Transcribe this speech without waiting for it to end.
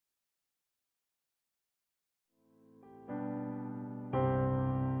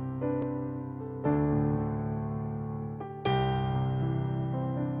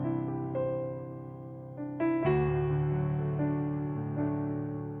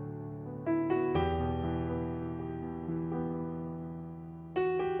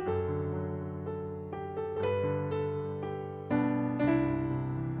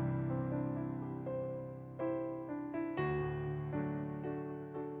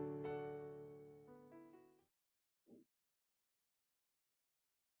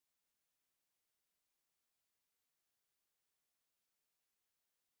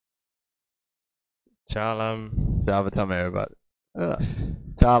Shalom. Shabbatam, everybody.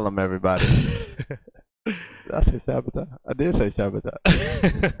 Shalom, everybody. Did I say Shabbatam? I did say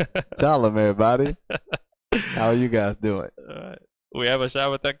Shabbatam. Shalom, everybody. How are you guys doing? We have a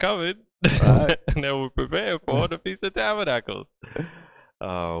Shabbat coming. Right. And then we're prepared for the Feast of Tabernacles.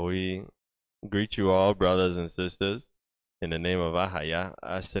 We greet you all, brothers and sisters, in the name of Ahaya,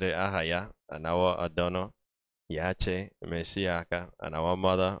 Ashtre Ahaya, and our Adono, Yache, Meshiaka, and our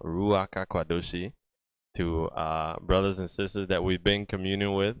mother, Ruwacha Kwadoshi, to brothers and sisters that we've been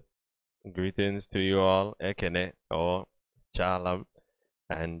communing with. Greetings to you all, Ekene, or Shalom.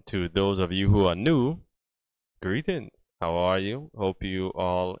 And to those of you who are new, greetings. How are you? Hope you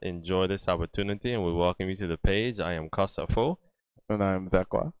all enjoy this opportunity, and we welcome you to the page. I am Kosafo. And I am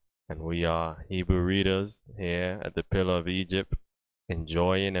Zakwa. And we are Hebrew readers here at the Pillar of Egypt,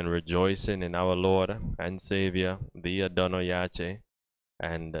 enjoying and rejoicing in our Lord and Savior, the Adono Yache.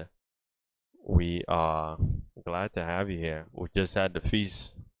 And we are glad to have you here. We just had the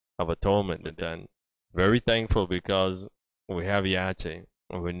Feast of Atonement, and very thankful because we have Yache,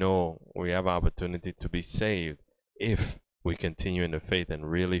 and we know we have opportunity to be saved if we continue in the faith and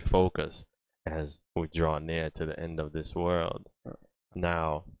really focus as we draw near to the end of this world.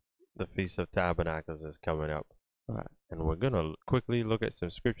 Now, the Feast of Tabernacles is coming up, and we're going to quickly look at some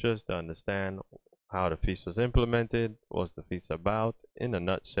scriptures to understand how the feast was implemented, what's the feast about in a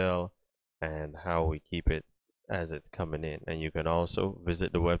nutshell, and how we keep it as it's coming in. And you can also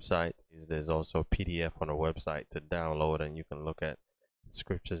visit the website. There's also a PDF on the website to download, and you can look at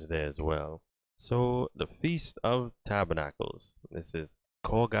scriptures there as well. So the Feast of Tabernacles, this is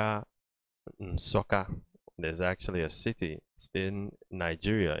Koga Nsoka. There's actually a city in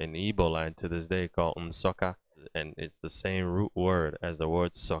Nigeria, in Igbo land to this day, called Nsoka, and it's the same root word as the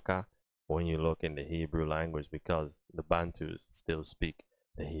word Soka when you look in the Hebrew language, because the Bantus still speak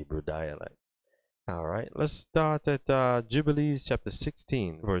the Hebrew dialect. All right, let's start at Jubilees chapter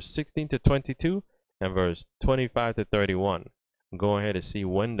 16, verse 16 to 22, and verse 25 to 31. Go ahead and see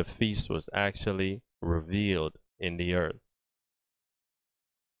when the feast was actually revealed in the earth.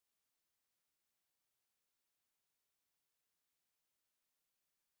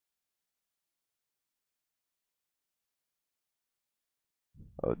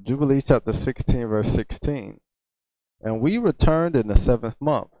 Jubilees chapter 16, verse 16. And we returned in the 7th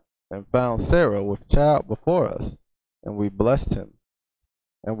month, and found Sarah with child before us, and we blessed him.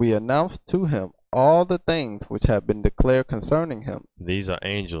 And we announced to him all the things which had been declared concerning him. These are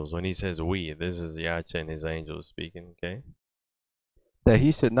angels. When he says we, this is Yache and his angels speaking, okay? That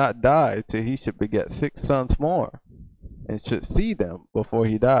he should not die till he should beget 6 sons more, and should see them before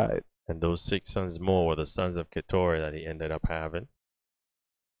he died. And those 6 sons more were the sons of Keturah that he ended up having.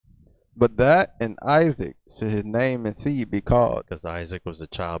 But that in Isaac should his name and seed be called. Because Isaac was the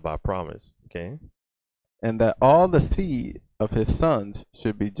child by promise, okay? And that all the seed of his sons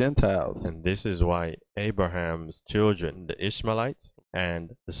should be Gentiles. And this is why Abraham's children, the Ishmaelites,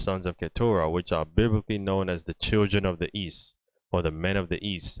 and the sons of Keturah, which are biblically known as the children of the East, or the men of the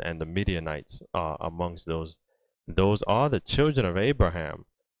East, and the Midianites are amongst those. Those are the children of Abraham,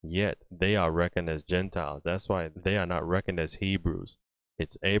 yet they are reckoned as Gentiles. That's why they are not reckoned as Hebrews.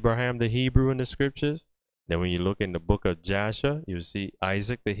 It's Abraham the Hebrew in the scriptures. Then when you look in the book of Jasher, you see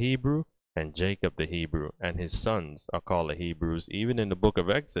Isaac the Hebrew and Jacob the Hebrew, and his sons are called the Hebrews. Even in the book of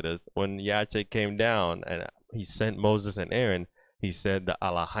Exodus, when Yache came down and he sent Moses and Aaron, he said the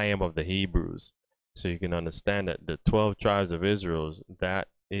Alahayim of the Hebrews. So you can understand that the 12 tribes of Israel, that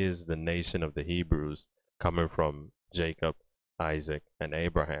is the nation of the Hebrews, coming from Jacob, Isaac, and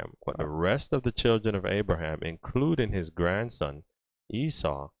Abraham. But the rest of the children of Abraham, including his grandson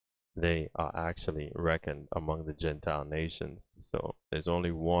Esau, they are actually reckoned among the Gentile nations. So there's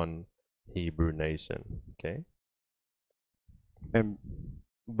only one Hebrew nation, okay?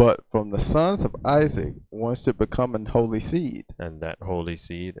 But from the sons of Isaac, one should become an holy seed. And that holy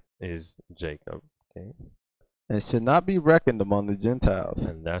seed is Jacob, okay? And should not be reckoned among the Gentiles.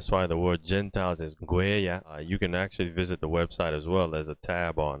 And that's why the word Gentiles is Gueya. You can actually visit the website as well. There's a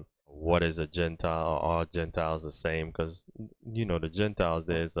tab on what is a Gentile, or are Gentiles the same? Because, you know, the Gentiles,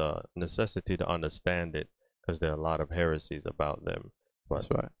 there's a necessity to understand it because there are a lot of heresies about them.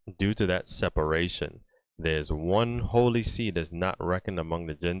 But due to that separation, there's one holy seed that's not reckoned among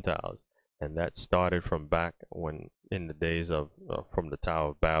the Gentiles. And that started from back when, in the days of, from the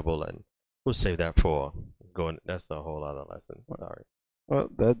Tower of Babel. And we'll save that for going, that's a whole other lesson. Sorry. Well,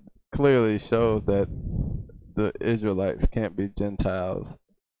 that clearly shows that the Israelites can't be Gentiles.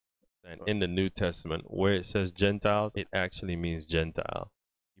 And in the New Testament, where it says Gentiles, it actually means Gentile.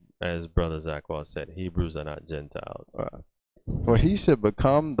 As Brother Zakwa said, Hebrews are not Gentiles. For he should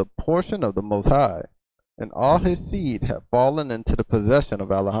become the portion of the Most High, and all his seed had fallen into the possession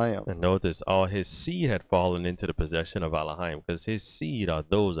of Elohim. And notice, all his seed had fallen into the possession of Elohim, because his seed are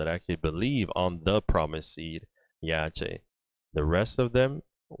those that actually believe on the promised seed, Yache. The rest of them,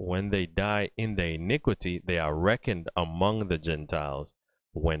 when they die in their iniquity, they are reckoned among the Gentiles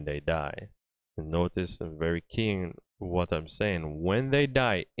when they die. And notice, I'm very keen what I'm saying. When they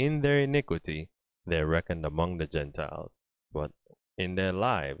die in their iniquity, they're reckoned among the Gentiles. But in their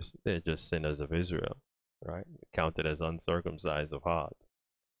lives, they're just sinners of Israel, right? Counted as uncircumcised of heart.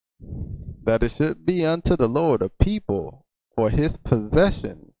 That it should be unto the Lord a people for his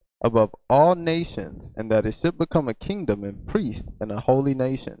possession above all nations, and that it should become a kingdom and priest and a holy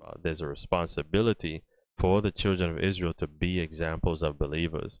nation. There's a responsibility for the children of Israel to be examples of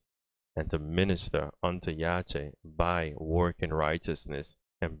believers and to minister unto Yache by working righteousness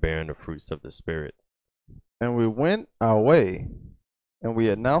and bearing the fruits of the Spirit. And we went our way, and we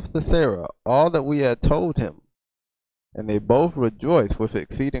announced to Sarah all that we had told him. And they both rejoiced with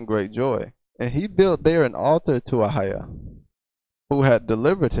exceeding great joy. And he built there an altar to Ahiah, who had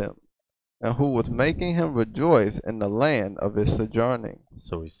delivered him, and who was making him rejoice in the land of his sojourning.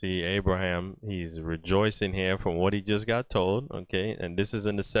 So we see Abraham, he's rejoicing here from what he just got told, okay? And this is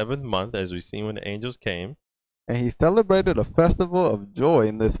in the 7th month, as we see when the angels came. And he celebrated a festival of joy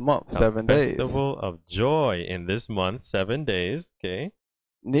in this month, 7 days. Festival of joy in this month, 7 days, okay?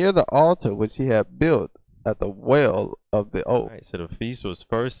 Near the altar which he had built at the well of the oak. Right, so the feast was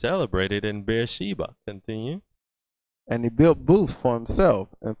first celebrated in Beersheba. Continue. And he built booths for himself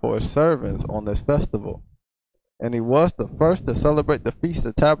and for his servants on this festival. And he was the first to celebrate the Feast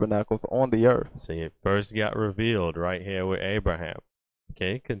of Tabernacles on the earth. So it first got revealed right here with Abraham.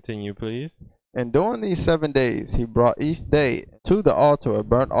 Okay, continue please. And during these 7 days he brought each day to the altar a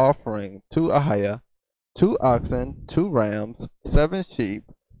burnt offering to Ahiah, 2 oxen, 2 rams, 7 sheep,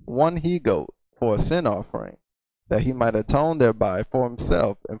 1 he-goat, for a sin offering, that he might atone thereby for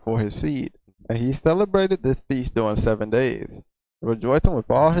himself and for his seed. And he celebrated this feast during 7 days, rejoicing with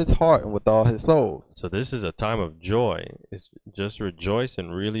all his heart and with all his soul. So this is a time of joy. It's just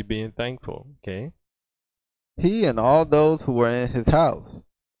rejoicing, really being thankful, okay? He and all those who were in his house,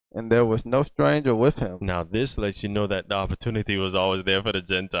 and there was no stranger with him. Now this lets you know that the opportunity was always there for the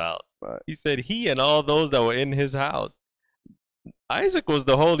Gentiles. Right. He said he and all those that were in his house. Isaac was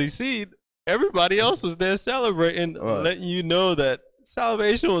the holy seed. Everybody else was there celebrating, letting you know that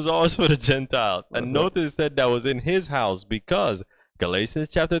salvation was always for the Gentiles. And notice it said that was in his house, because Galatians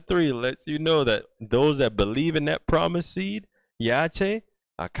chapter 3 lets you know that those that believe in that promised seed, Yache,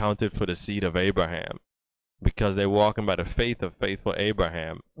 are counted for the seed of Abraham, because they're walking by the faith of faithful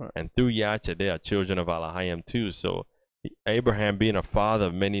Abraham. Right. And through Yache, they are children of Elohim too. So Abraham being a father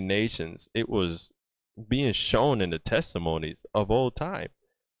of many nations, it was being shown in the testimonies of old time.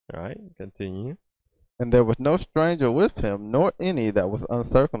 All right, continue. And there was no stranger with him, nor any that was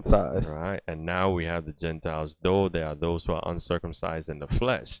uncircumcised. All right, and now we have the Gentiles, though there are those who are uncircumcised in the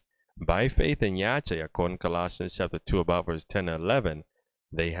flesh. By faith in Yache, according to Colossians chapter 2, about verse 10 and 11,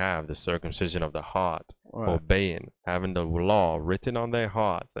 they have the circumcision of the heart, obeying, having the law written on their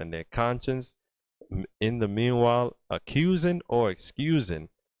hearts and their conscience, in the meanwhile, accusing or excusing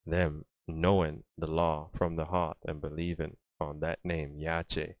them, knowing the law from the heart and believing on that name,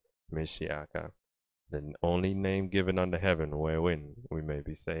 Yache, Mishiaka, the only name given under heaven wherein we may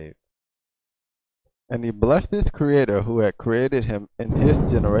be saved. And he blessed his Creator who had created him in his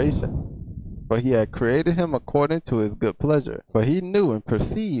generation. For he had created him according to his good pleasure. For he knew and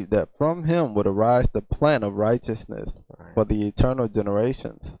perceived that from him would arise the plan of righteousness for the eternal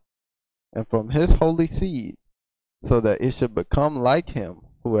generations, and from his holy seed, so that it should become like him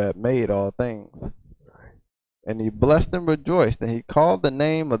who had made all things. And he blessed and rejoiced, and he called the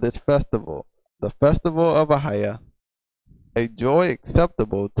name of this festival the festival of Ahiah, a joy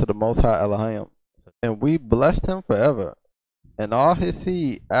acceptable to the Most High Elohim. And we blessed him forever, and all his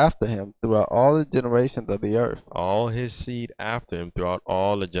seed after him throughout all the generations of the earth. All his seed after him throughout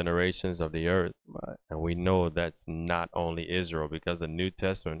all the generations of the earth. Right. And we know that's not only Israel, because the New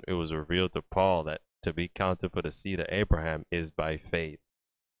Testament, it was revealed to Paul that to be counted for the seed of Abraham is by faith.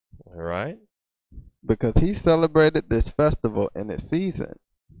 All right? Because he celebrated this festival in its season,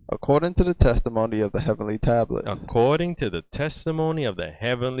 according to the testimony of the heavenly tablets. According to the testimony of the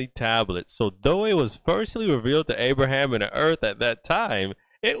heavenly tablets. So though it was firstly revealed to Abraham in the earth at that time,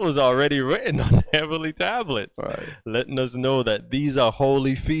 it was already written on the heavenly tablets, letting us know that these are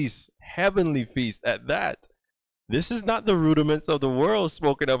holy feasts, heavenly feasts at that. This is not the rudiments of the world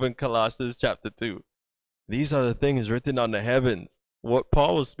spoken of in Colossians chapter 2. These are the things written on the heavens. what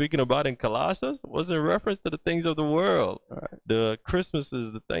Paul was speaking about in Colossians was in reference to the things of the world. Right. The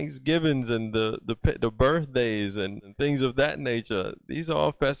Christmases, the Thanksgivings, and the birthdays and things of that nature. These are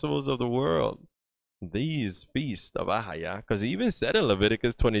all festivals of the world. These feasts of Ahaya, because he even said in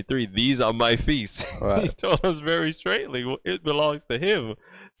Leviticus 23, these are my feasts. Right. He told us very straightly it belongs to him,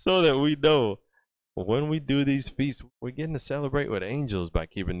 so that we know when we do these feasts, we're getting to celebrate with angels by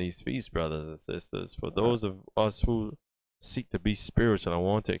keeping these feasts, brothers and sisters. For those of us who seek to be spiritual and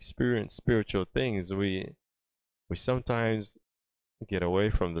want to experience spiritual things, we sometimes get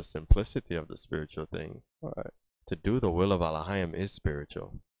away from the simplicity of the spiritual things. Right. To do the will of Elohim is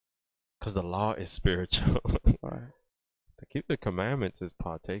spiritual, because the law is spiritual. Right. To keep the commandments is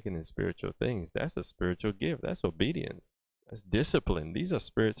partaking in spiritual things. That's a spiritual gift. That's obedience. That's discipline. These are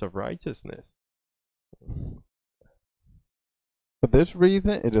spirits of righteousness. For this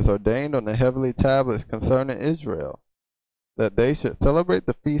reason, it is ordained on the heavenly tablets concerning Israel, that they should celebrate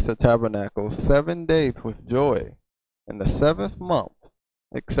the Feast of Tabernacles 7 days with joy, in the 7th month,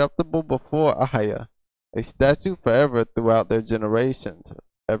 acceptable before Ahaya, a statute forever throughout their generations,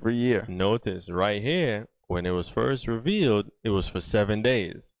 every year. Notice right here, when it was first revealed, it was for 7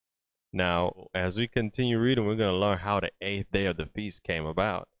 days. Now, as we continue reading, we're going to learn how the 8th day of the feast came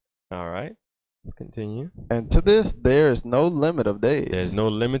about. All right? Continue. And to this there is no limit of days. There's no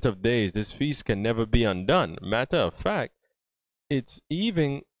limit of days. This feast can never be undone. Matter of fact, it's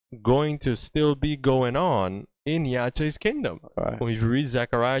even going to still be going on in Yache's kingdom. Right. When you read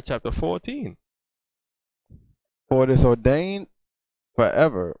Zechariah chapter 14. For it is ordained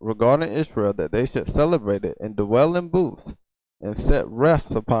forever regarding Israel that they should celebrate it and dwell in booths and set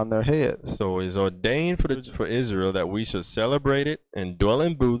wreaths upon their heads. So it's ordained for Israel that we should celebrate it and dwell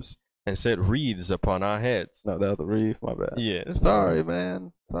in booths and set wreaths upon our heads. No, that was the wreath, my bad. Yeah. Sorry,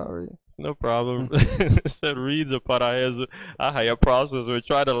 man. Sorry. No problem. Set reeds upon our heads. I have process. We're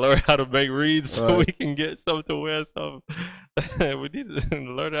trying to learn how to make reeds so we can get some to wear some. We need to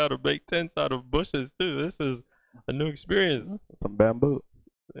learn how to make tents out of bushes too. This is a new experience. Some bamboo.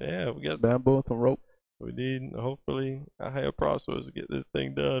 Yeah, we got some bamboo and some rope. We need, hopefully, I have process to get this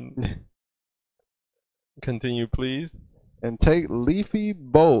thing done. Continue, please. And take leafy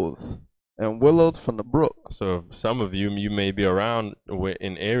boughs and willows from the brook. So some of you may be around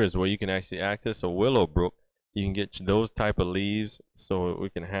in areas where you can actually access a willow brook. You can get those type of leaves so we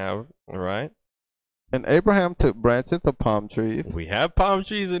can have, all right? And Abraham took branches of palm trees. We have palm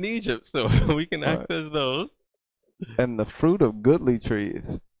trees in Egypt, so we can access those. And the fruit of goodly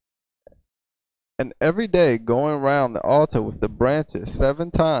trees. And every day going round the altar with the branches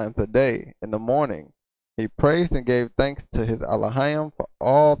 7 times a day in the morning, he praised and gave thanks to his Elohim for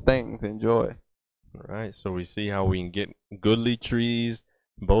all things in joy. All right, so we see how we can get goodly trees,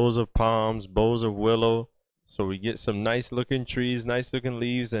 boughs of palms, boughs of willow. So we get some nice looking trees, nice looking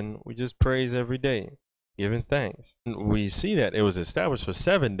leaves, and we just praise every day, giving thanks. And we see that it was established for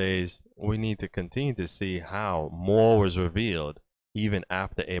 7 days. We need to continue to see how more was revealed even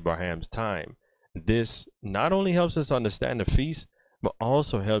after Abraham's time. This not only helps us understand the feast, but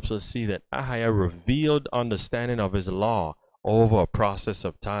also helps us see that Ahaya revealed understanding of his law over a process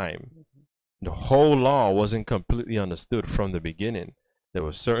of time. The whole law wasn't completely understood from the beginning. There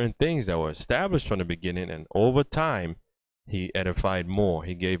were certain things that were established from the beginning, and over time, he edified more.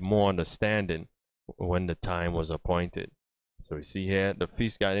 He gave more understanding when the time was appointed. So we see here, the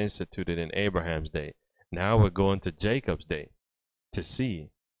feast got instituted in Abraham's day. Now we're going to Jacob's day to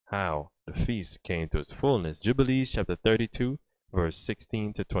see how the feast came to its fullness. Jubilees chapter 32, verse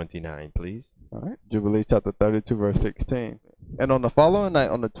 16 to 29, please. All right. Jubilees chapter 32, verse 16. And on the following night,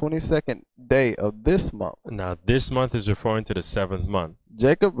 on the 22nd day of this month. Now, this month is referring to the 7th month.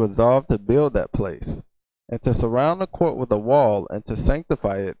 Jacob resolved to build that place, and to surround the court with a wall, and to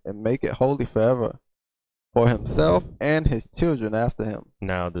sanctify it, and make it holy forever, for himself and his children after him.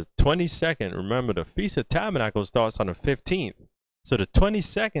 Now, the 22nd, remember, the Feast of Tabernacles starts on the 15th. So the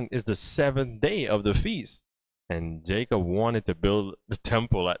 22nd is the 7th day of the feast. And Jacob wanted to build the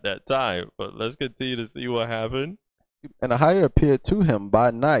temple at that time. But let's continue to see what happened. And Ahia appeared to him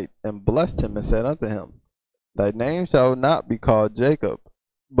by night, and blessed him, and said unto him, Thy name shall not be called Jacob,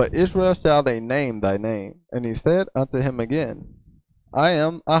 but Israel shall they name thy name. And he said unto him again, I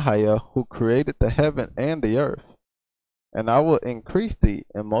am Ahia, who created the heaven and the earth. And I will increase thee,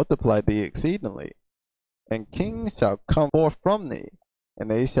 and multiply thee exceedingly. And kings shall come forth from thee, and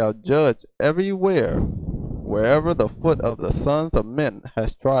they shall judge everywhere, wherever the foot of the sons of men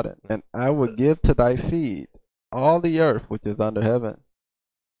has trodden. And I will give to thy seed all the earth which is under heaven,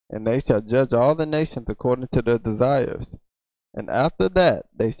 and they shall judge all the nations according to their desires. And after that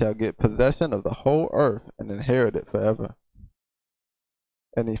they shall get possession of the whole earth, and inherit it forever.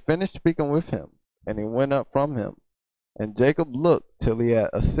 And he finished speaking with him, and he went up from him. And Jacob looked till he had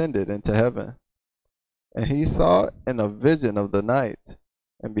ascended into heaven. And he saw in a vision of the night,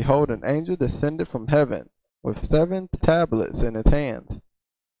 and behold, an angel descended from heaven with 7 tablets in his hands.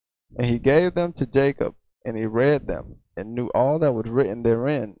 And he gave them to Jacob, and he read them, and knew all that was written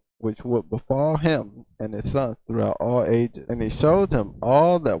therein, which would befall him and his sons throughout all ages. And he showed him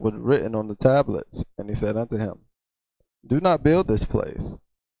all that was written on the tablets. And he said unto him, Do not build this place,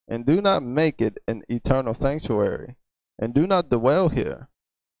 and do not make it an eternal sanctuary, and do not dwell here,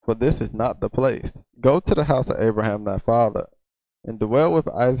 for this is not the place. Go to the house of Abraham thy father, and dwell with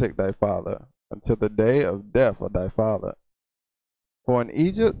Isaac thy father, until the day of death of thy father. For in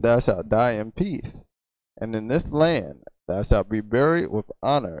Egypt thou shalt die in peace, and in this land thou shalt be buried with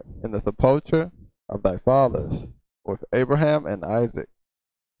honor in the sepulchre of thy fathers, with Abraham and Isaac.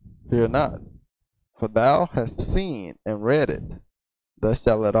 Fear not, for thou hast seen and read it. Thus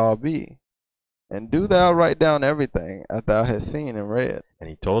shall it all be. And do thou write down everything as thou hast seen and read. And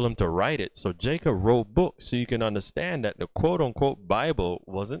he told him to write it. So Jacob wrote books, so you can understand that the quote-unquote Bible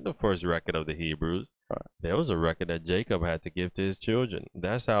wasn't the first record of the Hebrews. Right. There was a record that Jacob had to give to his children.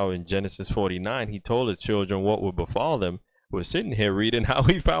 That's how in Genesis 49 he told his children what would befall them. We're sitting here reading how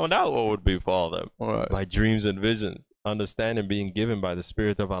he found out what would befall them. Right. By dreams and visions, understanding being given by the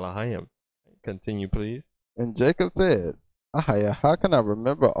Spirit of Elohim. Continue, please. And Jacob said, Ahaya, how can I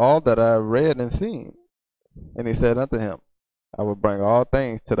remember all that I have read and seen? And he said unto him, I will bring all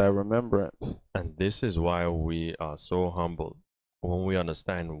things to thy remembrance. And this is why we are so humbled, when we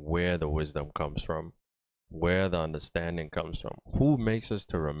understand where the wisdom comes from, where the understanding comes from. Who makes us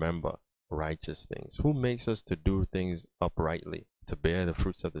to remember righteous things? Who makes us to do things uprightly, to bear the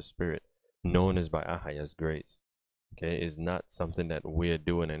fruits of the Spirit, known as by Ahaya's grace? Okay, it's not something that we're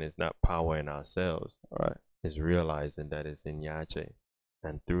doing, and it's not power in ourselves. Right. Is realizing that it's in Yache,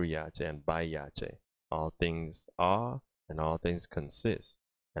 and through Yache, and by Yache. All things are, and all things consist,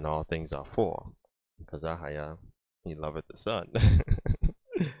 and all things are for. Because Ahaya, he loveth the Son.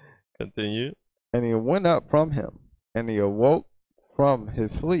 Continue. And he went up from him, and he awoke from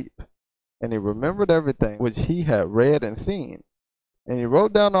his sleep, and he remembered everything which he had read and seen. And he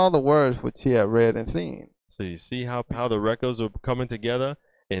wrote down all the words which he had read and seen. So you see how the records were coming together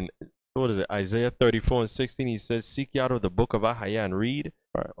in, what is it, Isaiah 34:16, he says, Seek ye out of the book of Ahaya and read,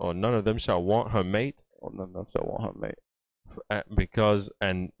 right, or none of them shall want her mate. Or none of them shall want her mate. Because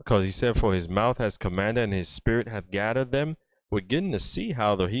he said, for his mouth has commanded and his spirit hath gathered them. We're getting to see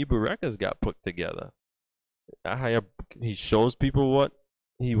how the Hebrew records got put together. Ahaya, he shows people what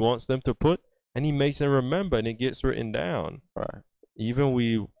he wants them to put, and he makes them remember, and it gets written down. Right. Even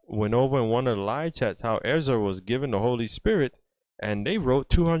we went over in one of the live chats how Ezra was given the Holy Spirit, and they wrote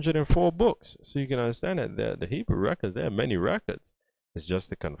 204 books. So you can understand that the Hebrew records, there are many records. It's just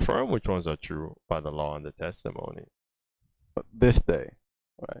to confirm which ones are true by the law and the testimony. But this day,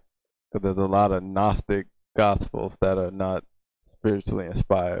 right? Because there's a lot of Gnostic gospels that are not spiritually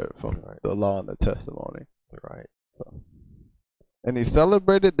inspired from the law and the testimony. Right. So. And he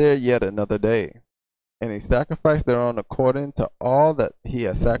celebrated there yet another day. And he sacrificed thereon according to all that he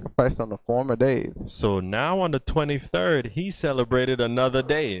had sacrificed on the former days. So now on the 23rd, he celebrated another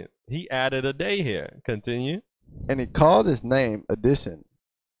day. He added a day here. Continue. And he called his name Addition,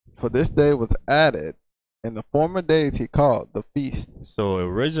 for this day was added. In the former days he called the feast. So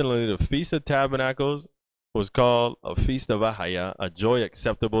originally the Feast of Tabernacles was called a Feast of Ahaya, a joy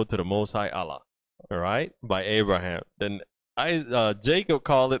acceptable to the Most High Allah. All right? By Abraham. Then Jacob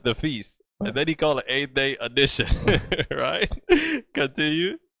called it the feast. And then he called it 8th day addition. Right?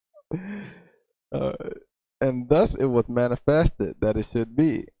 Continue. And thus it was manifested that it should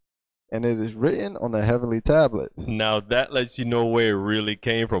be. And it is written on the heavenly tablets. Now that lets you know where it really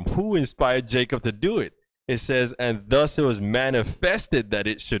came from. Who inspired Jacob to do it? It says, and thus it was manifested that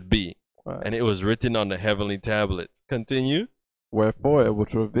it should be. Right. And it was written on the heavenly tablets. Continue. Wherefore it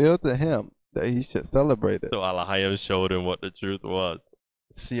was revealed to him that he should celebrate it. So Elohim showed him what the truth was.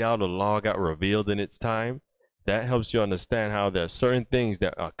 See how the law got revealed in its time? That helps you understand how there are certain things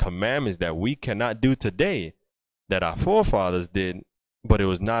that are commandments that we cannot do today that our forefathers did, but it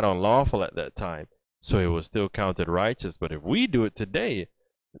was not unlawful at that time. So it was still counted righteous. But if we do it today,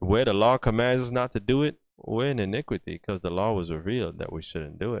 where the law commands us not to do it, we're in iniquity because the law was revealed that we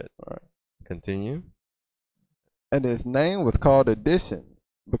shouldn't do it. All right. Continue. And his name was called Addition,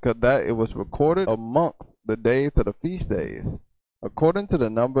 because that it was recorded amongst the days of the feast days, according to the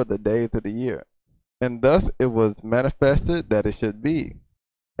number of the days of the year. And thus it was manifested that it should be.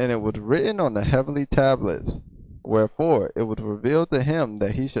 And it was written on the heavenly tablets. Wherefore it was revealed to him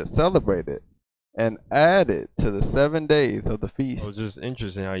that he should celebrate it. and added to the 7 days of the feast. So it's just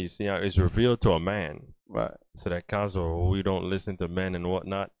interesting how you see how it's revealed to a man. Right. So that cosmo, we don't listen to men and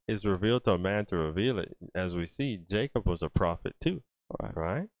whatnot, is revealed to a man to reveal it. As we see, Jacob was a prophet too,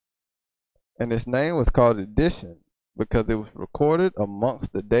 right? And its name was called addition, because it was recorded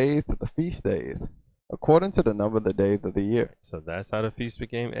amongst the days of the feast days, according to the number of the days of the year. So that's how the feast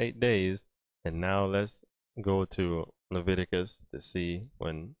became 8 days. And now let's go to Leviticus to see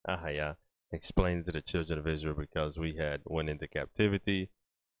when Ahaya explains to the children of Israel, because we had went into captivity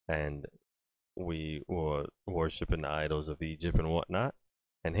and we were worshiping the idols of Egypt and whatnot.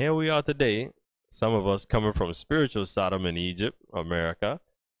 And here we are today, some of us coming from spiritual Sodom in Egypt, America,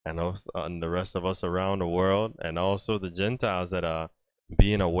 and the rest of us around the world, and also the Gentiles that are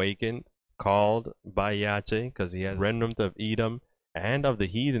being awakened, called by Yache, because he has remnant of Edom and of the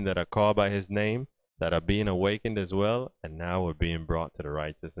heathen that are called by his name, that are being awakened as well, and now we're being brought to the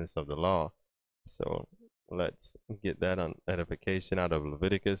righteousness of the law. So let's get that on edification out of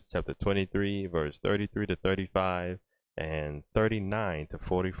Leviticus chapter 23, verse 33 to 35 and 39 to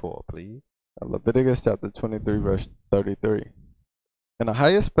 44, please. Leviticus chapter 23, verse 33. And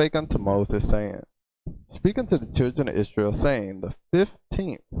Ahia spake unto Moses, saying, Speak unto the children of Israel, saying, The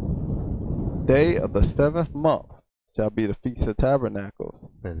 15th day of the 7th month shall be the Feast of Tabernacles.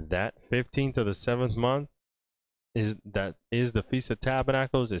 And that 15th of the 7th month is the Feast of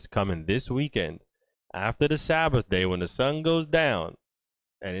Tabernacles, is coming this weekend after the Sabbath day when the sun goes down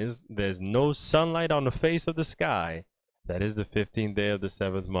and there's no sunlight on the face of the sky. That is the 15th day of the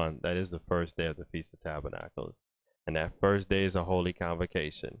 7th month. That is the first day of the Feast of Tabernacles. And that first day is a holy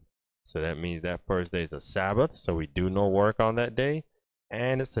convocation. So that means that first day is a Sabbath, so we do no work on that day.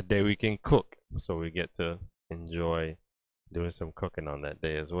 And it's a day we can cook, so we get to enjoy doing some cooking on that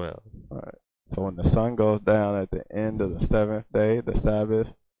day as well. All right. So when the sun goes down at the end of the 7th day, the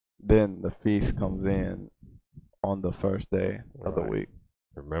Sabbath, then the feast comes in on the first day of the week.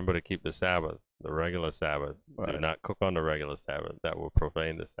 Remember to keep the Sabbath, the regular Sabbath. Do not cook on the regular Sabbath. That will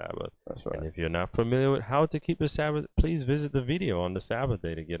profane the Sabbath. That's right. And if you're not familiar with how to keep the Sabbath, please visit the video on the Sabbath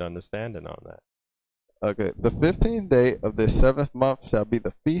day to get understanding on that. Okay, the 15th day of this 7th month shall be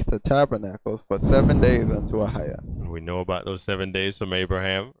the Feast of Tabernacles for 7 days unto Ahia. We know about those 7 days from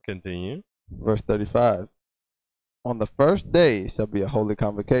Abraham. Continue. Verse 35. On the first day shall be a holy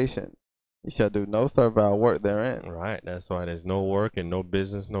convocation. You shall do no servile work therein. Right, that's why there's no work and no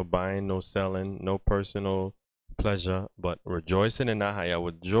business, no buying, no selling, no personal pleasure, but rejoicing in Ahia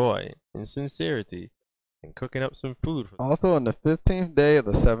with joy and sincerity and cooking up some food. Also on the 15th day of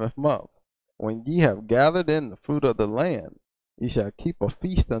the 7th month, when ye have gathered in the fruit of the land, ye shall keep a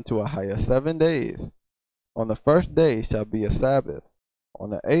feast unto Ahia 7 days. On the first day shall be a Sabbath.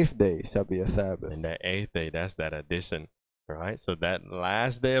 On the 8th day shall be a Sabbath. And that 8th day, that's that addition, right? So that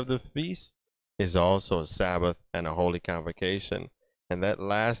last day of the feast is also a Sabbath and a holy convocation. And that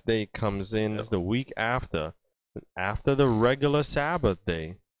last day comes in as the week after the regular Sabbath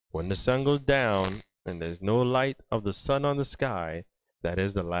day, when the sun goes down and there's no light of the sun on the sky. That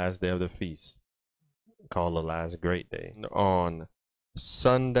is the last day of the feast, called the last great day. On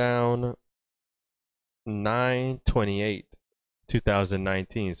sundown 9/28,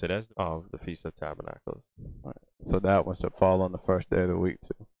 2019. So that's of the Feast of Tabernacles. Right. So that one should fall on the first day of the week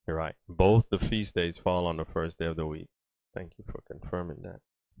too. You're right. Both the feast days fall on the first day of the week. Thank you for confirming that.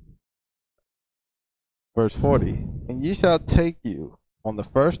 Verse 40. And ye shall take you on the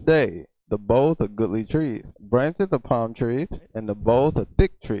first day the boughs of goodly trees, branches of palm trees, and the boughs of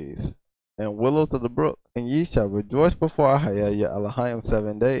thick trees, and willows of the brook. And ye shall rejoice before Ahia your Elohim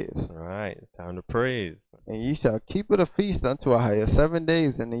 7 days. All right, it's time to praise. And ye shall keep it a feast unto Ahia 7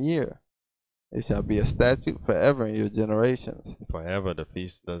 days in the year. It shall be a statute forever in your generations. Forever the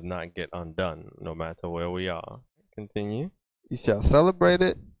feast does not get undone, no matter where we are. Continue. You shall celebrate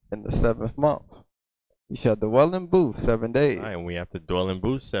it in the 7th month. You shall dwell in booths 7 days. All right, and we have to dwell in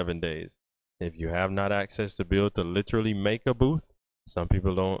booths 7 days. If you have not access to be able to literally make a booth, some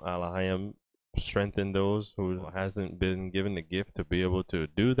people don't. Elohim strengthen those who hasn't been given the gift to be able to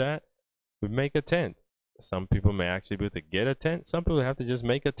do that. We make a tent. Some people may actually be able to get a tent. Some people have to just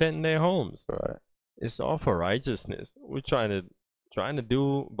make a tent in their homes. Right. It's all for righteousness. We're trying to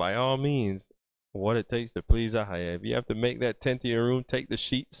do by all means what it takes to please Ahia. If you have to make that tent in your room, take the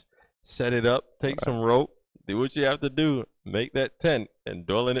sheets, set it up, take some rope, do what you have to do, make that tent, and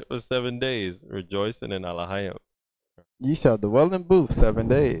dwell in it for 7 days, rejoicing in Elohim. Ye shall dwell in booths 7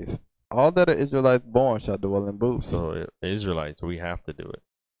 days. All that are Israelites born shall dwell in booths. So Israelites, we have to do it,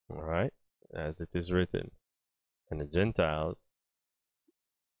 all right, as it is written. And the Gentiles,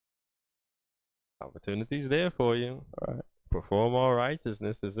 opportunities there for you. All right. Perform all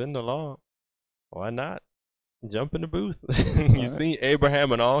righteousness is in the law. Why not? Jump in the booth. You see,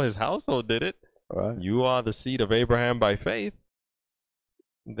 Abraham and all his household did it. Right. You are the seed of Abraham by faith.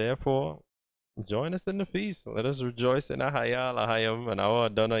 Therefore, join us in the feast. Let us rejoice in Ahaya, Lahayim, and our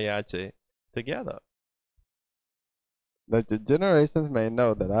Adonai Yache together. That your generations may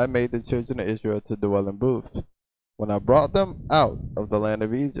know that I made the children of Israel to dwell in booths, when I brought them out of the land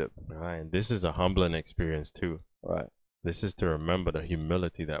of Egypt. Right. And this is a humbling experience too. Right. This is to remember the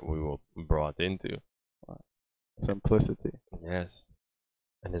humility that we were brought into. Right. Simplicity. Yes.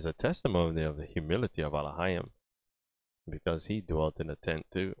 And it's a testimony of the humility of Elohim, because he dwelt in a tent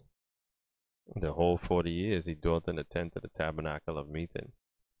too. The whole 40 years he dwelt in the tent of the tabernacle of meeting.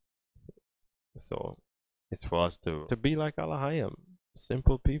 So it's for us to be like Elohim,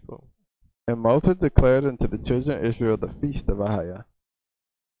 simple people. And Moses declared unto the children of Israel the feast of Ahaya.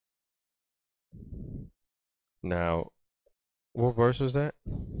 Now, what verse was that?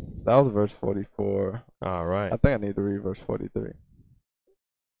 That was verse 44. All right. I think I need to read verse 43.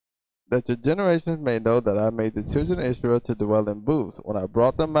 That your generations may know that I made the children of Israel to dwell in booths, when I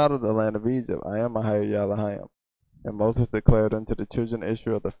brought them out of the land of Egypt. I am Ahaya Yalahayim. And Moses declared unto the children of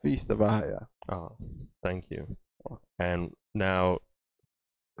Israel the feast of Ahaya. Oh, thank you. And now,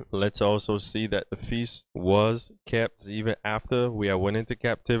 let's also see that the feast was kept even after we went into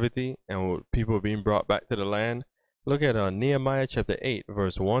captivity and people were being brought back to the land. Look at Nehemiah chapter 8,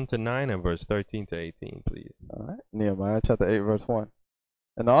 verse 1 to 9 and verse 13 to 18, please. All right. Nehemiah chapter 8, verse 1.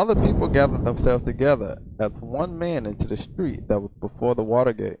 And all the people gathered themselves together as one man into the street that was before the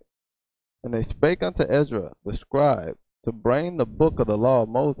water gate. And they spake unto Ezra the scribe to bring the book of the law of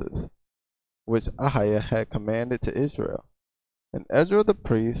Moses, which Ahaya had commanded to Israel. And Ezra the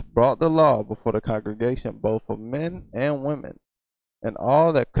priest brought the law before the congregation, both for men and women, and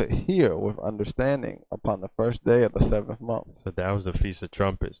all that could hear with understanding, upon the first day of the 7th month. So that was the Feast of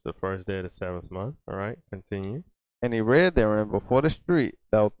Trumpets, the first day of the 7th month. All right, continue. And he read therein before the street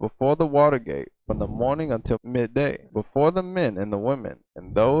that was before the water gate, from the morning until midday, before the men and the women,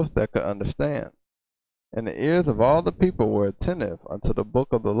 and those that could understand. And the ears of all the people were attentive unto the book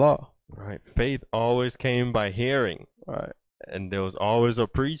of the law. Right. Faith always came by hearing. Right. And there was always a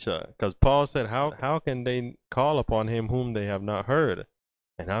preacher. Because Paul said, how can they call upon him whom they have not heard?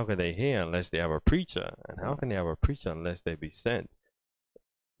 And how can they hear unless they have a preacher? And how can they have a preacher unless they be sent?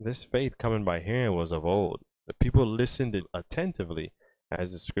 This faith coming by hearing was of old. The people listened attentively,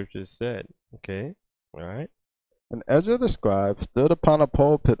 as the scriptures said. Okay? All right? And Ezra the scribe stood upon a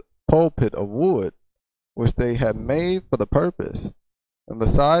pulpit of wood, which they had made for the purpose. And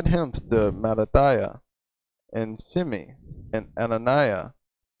beside him stood Mattathiah, and Shimei, and Ananiah,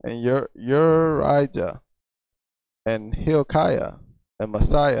 and Urijah, and Hilkiah, and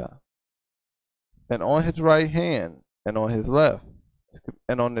Messiah. And on his right hand, and on his left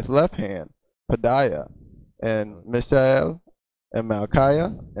hand, Pedaiah, and Mishael, and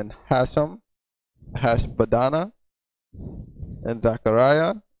Malchiah, and Hashbadana, and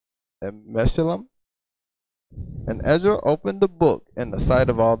Zechariah, and Meshullam. And Ezra opened the book in the sight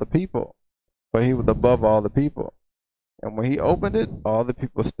of all the people, for he was above all the people. And when he opened it, all the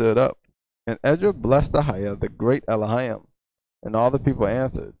people stood up. And Ezra blessed Ahaya, the great Elohim. And all the people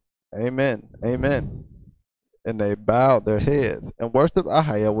answered, Amen, Amen. And they bowed their heads and worshipped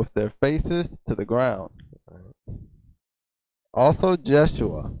Ahaya with their faces to the ground. Also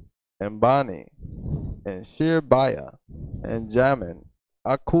Jeshua, and Bani, and Sherebiah, and Jamin,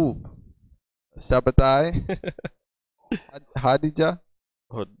 Akub, Shabbatai, Hadijah.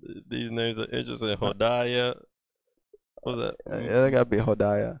 These names are interesting. Hodiah. What's that? Yeah, they gotta be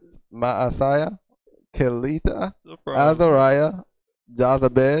Hodiah. Maasaiah, Kelita, No problem. Azariah,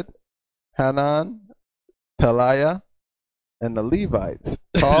 Jozabed, Hanan, Peliah, and the Levites.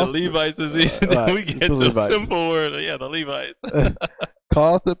 The Levites is easy. Right, We get the to a Levites. simple word. Yeah, the Levites.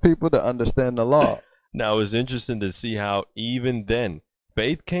 Caused the people to understand the law. Now it's interesting to see how even then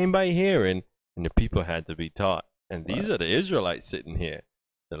faith came by hearing, and the people had to be taught. And these are the Israelites sitting here.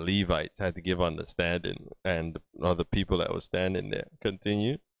 The Levites had to give understanding, and other people that were standing there.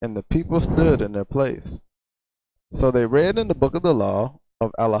 Continue. And the people stood in their place. So they read in the book of the law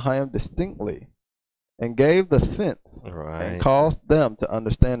of Elohim distinctly, and gave the sense, Right. and caused them to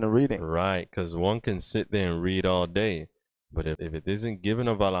understand the reading. Right, because one can sit there and read all day, but if it isn't given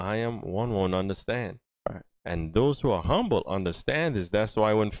of Elohim, one won't understand. Right. And those who are humble understand this. That's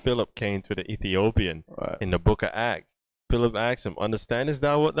why when Philip came to the Ethiopian in the book of Acts, Philip asked him, understandest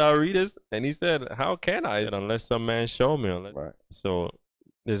thou what thou readest? And he said, how can I, unless some man show me? Right. So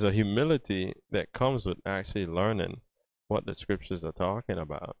there's a humility that comes with actually learning what the scriptures are talking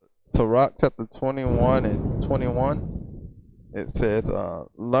about. So Rock chapter 21 and 21. it says,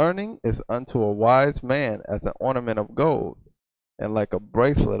 learning is unto a wise man as an ornament of gold, and like a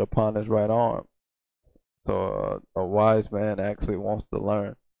bracelet upon his right arm. So a wise man actually wants to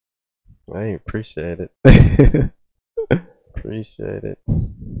learn. I appreciate it. Appreciate it.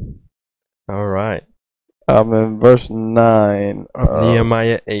 All right. I'm in verse 9.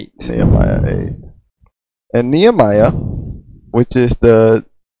 Nehemiah 8. Nehemiah 8. And Nehemiah, which is the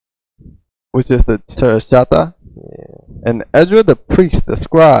Tereshata, and Ezra the priest, the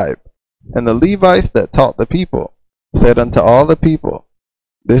scribe, and the Levites that taught the people, said unto all the people,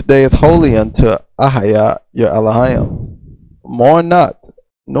 this day is holy unto Ahaya your Elohim. Mourn not,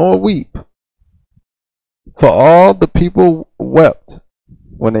 nor weep. For all the people wept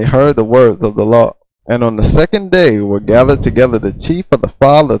when they heard the words of the law. And on the second day were gathered together the chief of the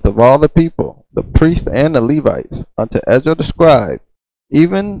fathers of all the people, the priests and the Levites, unto Ezra the scribe,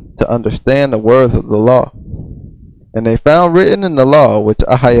 even to understand the words of the law. And they found written in the law which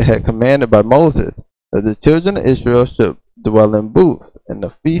Ahijah had commanded by Moses, that the children of Israel should dwell in booths in the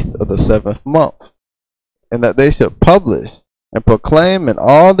feast of the 7th month, and that they should publish and proclaim in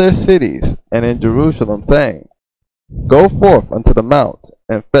all their cities and in Jerusalem, saying, go forth unto the mount,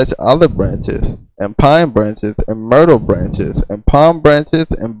 and fetch olive branches, and pine branches, and myrtle branches, and palm branches,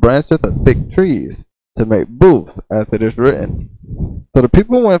 and branches of thick trees, to make booths, as it is written. So the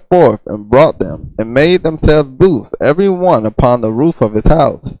people went forth and brought them, and made themselves booths, every one upon the roof of his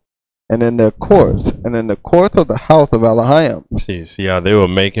house, and in their courts, and in the courts of the house of Elohim. See how they were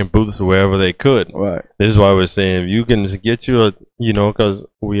making booths wherever they could. Right. This is why we're saying, if you can get you a, because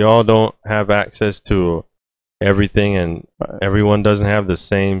we all don't have access to everything, and everyone doesn't have the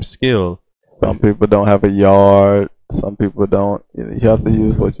same skill. Some people don't have a yard. Some people don't. You have to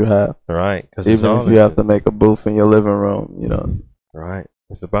use what you have. Right. Because even if you have to make a booth in your living room, Right.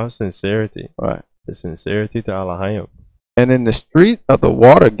 It's about sincerity. Right. The sincerity to Elohim. And in the street of the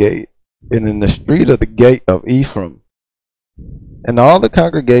water gate, and in the street of the gate of Ephraim, and all the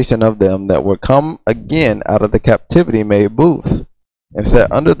congregation of them that were come again out of the captivity made booths, and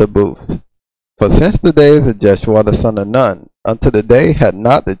sat under the booths. For since the days of Jeshua the son of Nun, unto the day had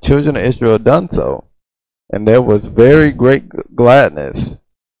not the children of Israel done so, and there was very great gladness.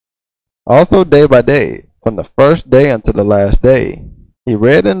 Also day by day, from the first day unto the last day, he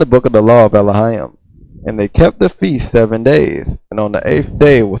read in the book of the law of Elohim. And they kept the feast 7 days, and on the 8th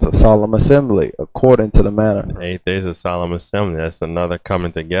day was a solemn assembly, according to the manner. 8 days of solemn assembly. That's another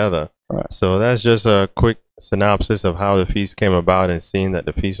coming together. Right. So that's just a quick synopsis of how the feast came about, and seeing that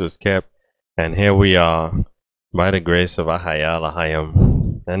the feast was kept. And here we are, by the grace of Ahaya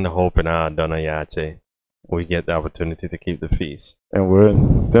Elohim and the hope in our Adonai Yache, we get the opportunity to keep the feast. And we're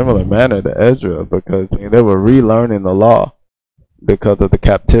in a similar manner to Ezra, because they were relearning the law because of the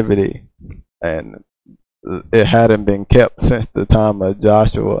captivity, and it hadn't been kept since the time of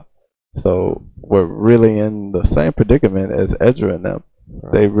Joshua. So we're really in the same predicament as Ezra and them.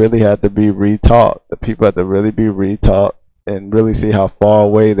 Right. They really had to be retaught. The people had to really be retaught and really see how far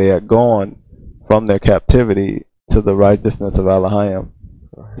away they had gone from their captivity to the righteousness of Elohim.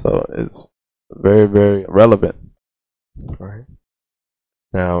 Right. So it's very, very relevant. Right.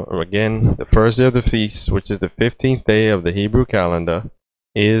 Now, again, the first day of the feast, which is the 15th day of the Hebrew calendar,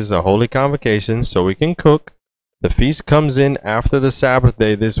 is a holy convocation, so we can cook. The feast comes in after the Sabbath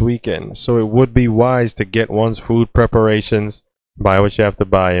day this weekend, so it would be wise to get one's food preparations, buy what you have to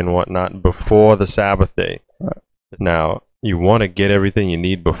buy and whatnot, before the Sabbath day. Right. Now, you want to get everything you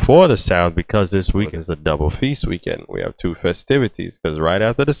need before the Sabbath, because this week is a double feast weekend. We have 2 festivities, because right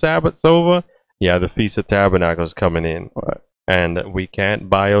after the Sabbath's over, you have the Feast of Tabernacles coming in. Right. And we can't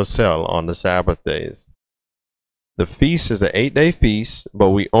buy or sell on the Sabbath days. The feast is an 8-day feast, but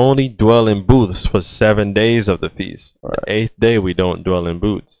we only dwell in booths for 7 days of the feast. Right. The 8th day, we don't dwell in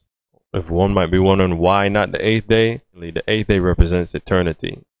booths. If one might be wondering why not the 8th day, the 8th day represents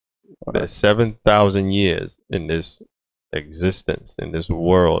eternity. Right. There's 7,000 years in this existence, in this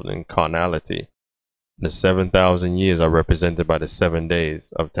world, in carnality. The 7,000 years are represented by the 7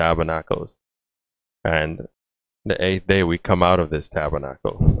 days of tabernacles. And the 8th day, we come out of this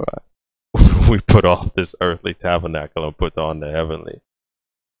tabernacle. Right. We put off this earthly tabernacle and put on the heavenly.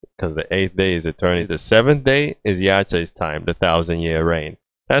 Because the 8th day is eternity. The 7th day is Yache's time, the 1,000-year reign.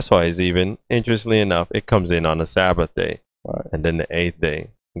 That's why it's even, interestingly enough, it comes in on the Sabbath day. Right. And then the 8th day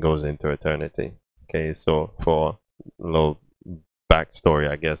goes into eternity. Okay, so for a little backstory,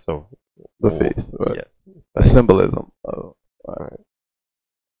 I guess, of the feast. Right. Yeah. The symbolism. All right.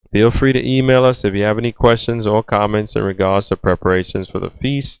 Feel free to email us if you have any questions or comments in regards to preparations for the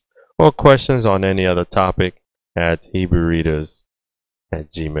feast, or questions on any other topic, at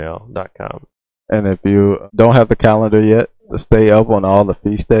Hebrewreaders@gmail.com. And if you don't have the calendar yet to stay up on all the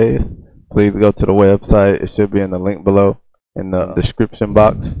feast days, please go to the website. It should be in the link below in the description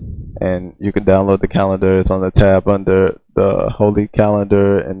box. And you can download the calendar. It's on the tab under the Holy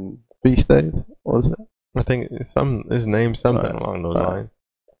Calendar and Feast Days. What was it? I think it's named something along those lines.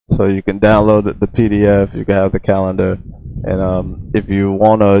 So you can download the PDF. You can have the calendar. And if you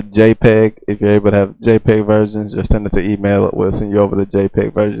want a JPEG, if you're able to have JPEG versions, just send it to email. We'll send you over the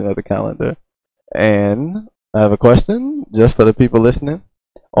JPEG version of the calendar. And I have a question just for the people listening.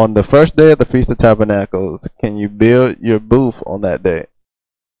 On the first day of the Feast of Tabernacles, can you build your booth on that day?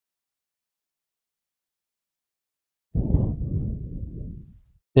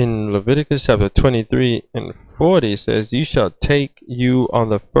 In Leviticus chapter 23 and 40 says, "You shall take you on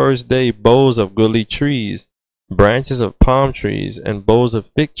the first day boughs of goodly trees, branches of palm trees, and boughs of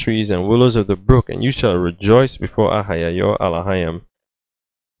fig trees, and willows of the brook, and you shall rejoice before Ahaya your Elohim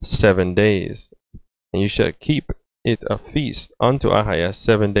 7 days. And you shall keep it a feast unto Ahaya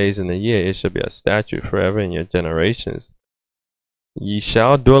 7 days in the year. It shall be a statute forever in your generations. Ye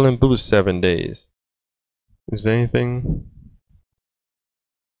shall dwell in booths 7 days." Is there anything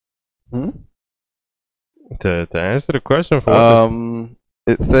to answer the question for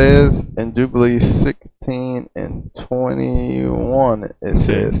it says in Jubilee 16 and 21, it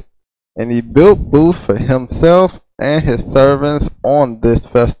says, "And he built booths for himself and his servants on this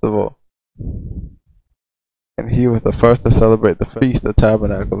festival. And he was the first to celebrate the Feast of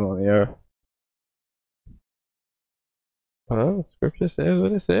Tabernacles on the earth." Well, the scripture says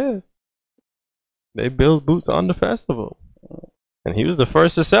what it says. They build booths on the festival. And he was the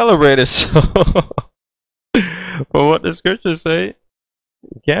first to celebrate it. So, for what the scriptures say,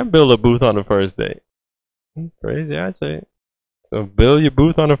 you can't build a booth on the first day. Praise Yache. So build your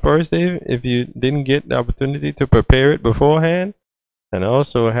booth on the first day if you didn't get the opportunity to prepare it beforehand. And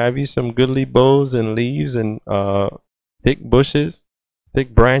also have you some goodly boughs and leaves and thick bushes,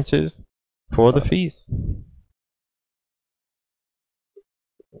 thick branches for the feast.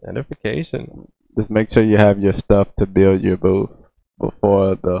 Edification. Just make sure you have your stuff to build your booth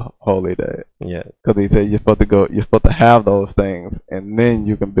before the holy day. Yeah. Because he said you're supposed to have those things, and then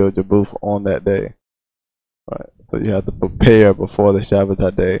you can build your booth on that day. Right. So you have to prepare before the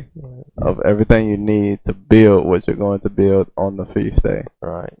Shabbat day of everything you need to build what you're going to build on the feast day.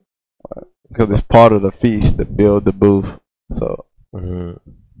 Right. Because it's part of the feast to build the booth. So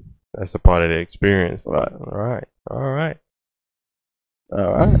that's a part of the experience. Right. All right.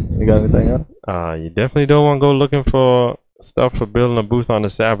 You got anything else? You definitely don't want to go looking for stuff for building a booth on the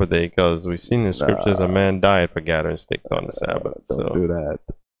Sabbath day, because we've seen in the scriptures a man died for gathering sticks on the Sabbath. Don't do that.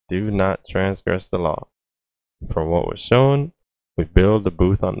 Do not transgress the law. From what was shown, we build the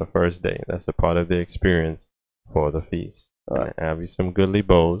booth on the first day. That's a part of the experience for the feast. Right. Have you some goodly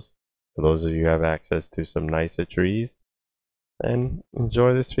boughs, for those of you who have access to some nicer trees, and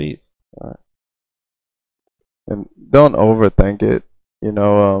enjoy this feast. Right. And don't overthink it. You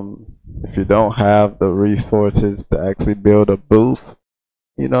know, if you don't have the resources to actually build a booth,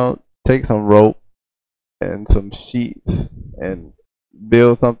 you know, take some rope and some sheets and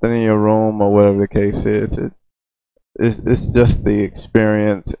build something in your room or whatever the case is. It's just the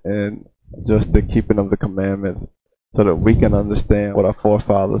experience and just the keeping of the commandments so that we can understand what our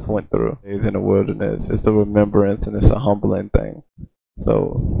forefathers went through in the wilderness. It's a remembrance and it's a humbling thing.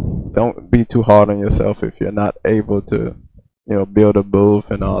 So don't be too hard on yourself if you're not able to, you know, build a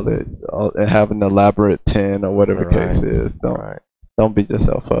booth and all that, and have an elaborate tent or whatever the case is. Don't beat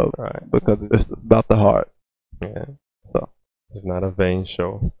yourself up, because it's about the heart. Yeah. So it's not a vain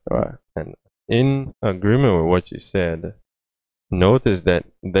show. Right. And in agreement with what you said, notice that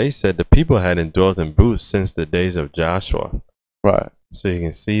they said the people hadn't dwelt in booths since the days of Joshua. Right. So you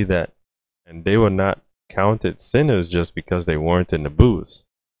can see that, and they were not counted sinners just because they weren't in the booths.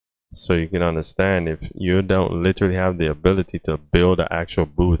 So you can understand, if you don't literally have the ability to build an actual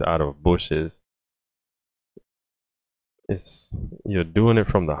booth out of bushes, you're doing it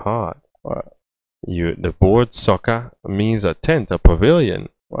from the heart. Right. The word sukkah means a tent, a pavilion.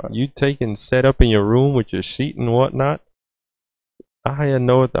 Right. You take and set up in your room with your sheet and whatnot. I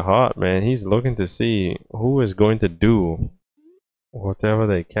know at the heart, man, he's looking to see who is going to do whatever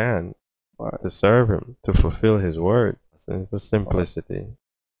they can to serve him, to fulfill his word. It's the simplicity.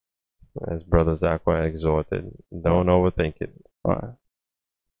 As Brother Zakwa exhorted, don't overthink it. All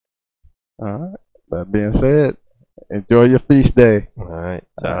right. That being said, enjoy your feast day. All right.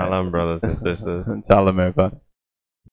 Shalom, brothers and sisters. Shalom, everybody.